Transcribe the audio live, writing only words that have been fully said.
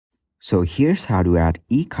So here's how to add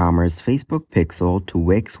eCommerce Facebook pixel to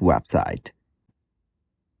Wix website.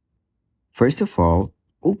 First of all,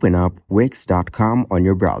 open up wix.com on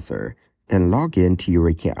your browser, then log in to your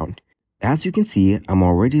account. As you can see, I'm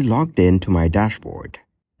already logged in to my dashboard.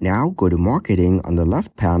 Now go to Marketing on the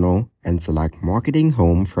left panel and select Marketing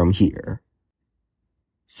Home from here.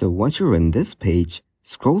 So once you're in this page,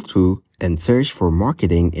 scroll through and search for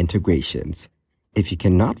Marketing Integrations. If you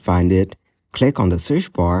cannot find it, click on the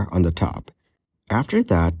search bar on the top. After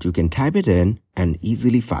that, you can type it in and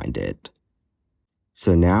easily find it.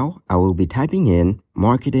 So now I will be typing in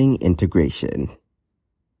Marketing Integration.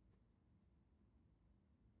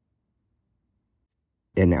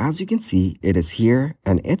 And as you can see, it is here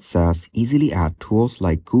and it says easily add tools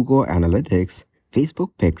like Google Analytics,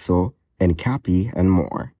 Facebook Pixel, and Copy and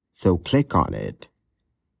more. So click on it.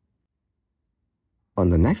 On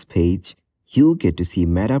the next page, you'll get to see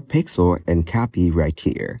Meta Pixel and Copy right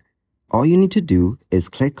here. All you need to do is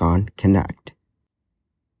click on Connect.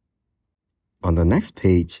 On the next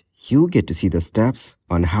page, you'll get to see the steps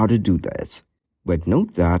on how to do this. But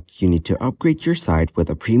note that you need to upgrade your site with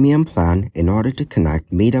a premium plan in order to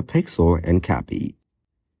connect Meta Pixel and Copy.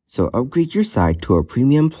 So upgrade your site to a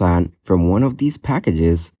premium plan from one of these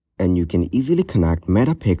packages and you can easily connect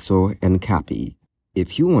Meta Pixel and Copy.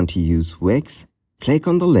 If you want to use Wix, click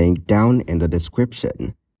on the link down in the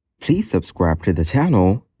description. Please subscribe to the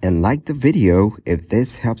channel and like the video if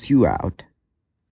this helps you out.